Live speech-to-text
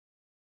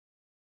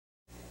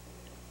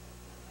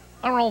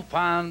Earl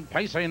Fan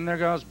pacing. There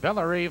goes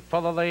Billary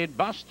for the lead.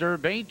 Buster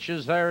Beach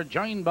is there,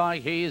 joined by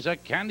He's a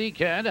Candy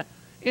Kid.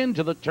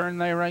 Into the turn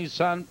they race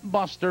on.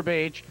 Buster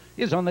Beach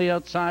is on the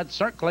outside,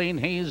 circling.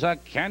 He's a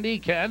Candy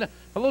Kid,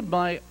 followed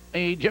by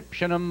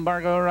Egyptian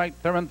Embargo right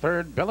there in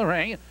third.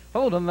 Billary,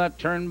 followed in that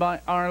turn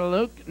by our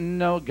Luke,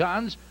 No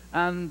Guns,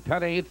 and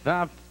Petty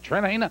Theft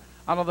trailing.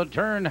 Out of the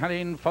turn,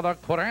 heading for the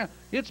quarter,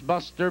 it's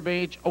Buster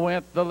Beach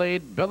with the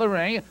lead.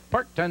 Billary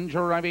parked and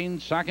driving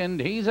second.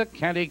 He's a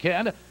Candy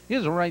Kid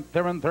is right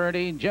there in third.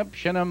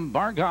 Egyptian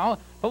Embargo,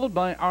 followed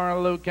by our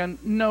Luke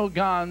and No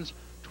Guns.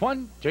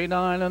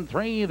 29 and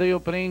 3, the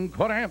opening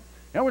quarter.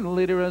 Our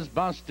leader is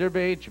Buster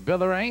Beach.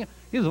 Billary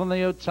is on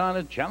the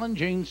outside,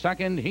 challenging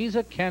second. He's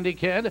a Candy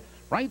Kid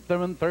right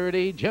there in third.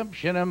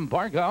 Egyptian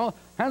Embargo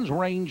has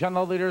range on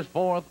the leader's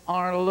fourth.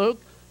 Our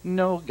Luke,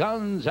 No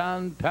Guns,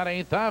 and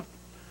Petty Theft.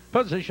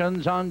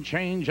 Positions on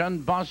change,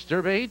 and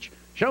Buster Beach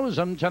shows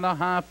him to the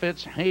half.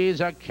 It's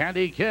He's a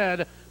Candy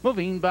Kid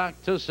moving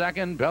back to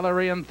second.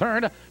 Billary in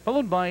third,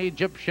 followed by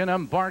Egyptian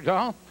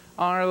Embargo.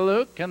 Our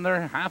Luke, and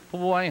they're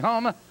halfway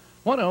home.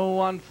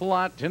 101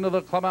 flat into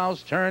the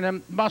clubhouse turn,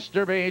 and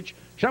Buster Beach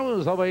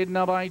shows the way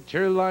now by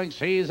 2 lengths.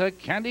 He's a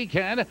Candy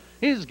Kid.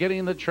 He's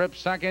getting the trip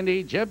second.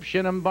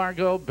 Egyptian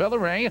Embargo,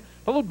 Billary,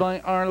 followed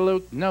by our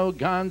Luke, No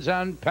Guns,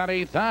 and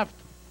Petty Theft.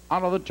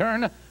 Out of the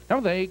turn,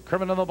 now they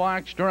curve into the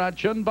black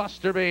stretch, and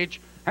Buster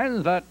Beach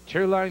has that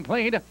 2-length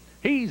lead.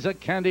 He's a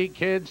Candy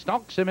Kid,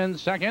 stalks him in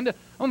second.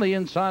 On the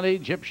inside,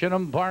 Egyptian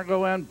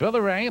Embargo and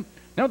Billary.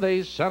 Now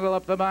they settle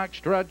up the back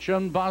stretch,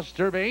 and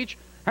Buster Beach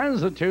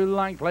has the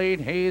 2-length lead.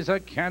 He's a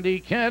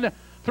Candy Kid.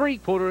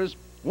 3/4,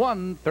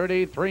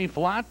 133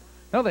 flat.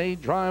 Now they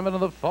drive into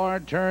the far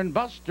turn.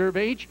 Buster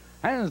Beach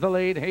has the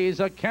lead. He's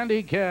a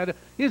Candy Kid.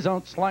 He's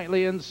out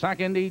slightly in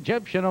second.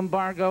 Egyptian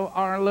Embargo,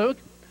 our Luke,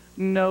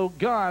 No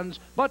Guns,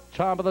 but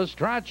top of the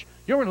stretch,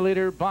 your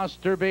leader,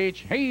 Buster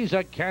Beach. He's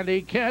a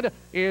Candy Kid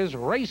is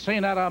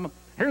racing at him.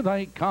 Here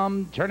they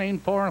come, turning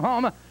for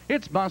home.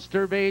 It's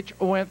Buster Beach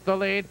with the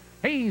lead.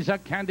 He's a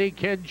Candy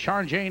Kid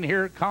charging.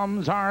 Here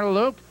comes our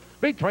Luke.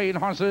 Between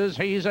horses,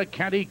 He's a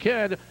Candy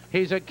Kid.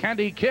 He's a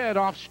Candy Kid.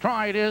 Off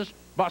stride is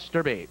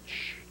Buster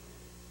Beach.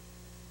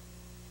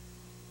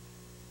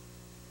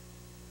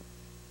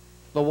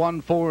 The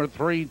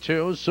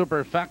 1-4-3-2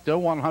 Superfecta,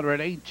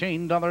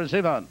 $118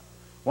 even.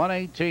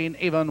 118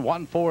 even,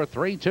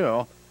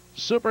 1-4-3-2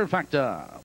 Superfecta.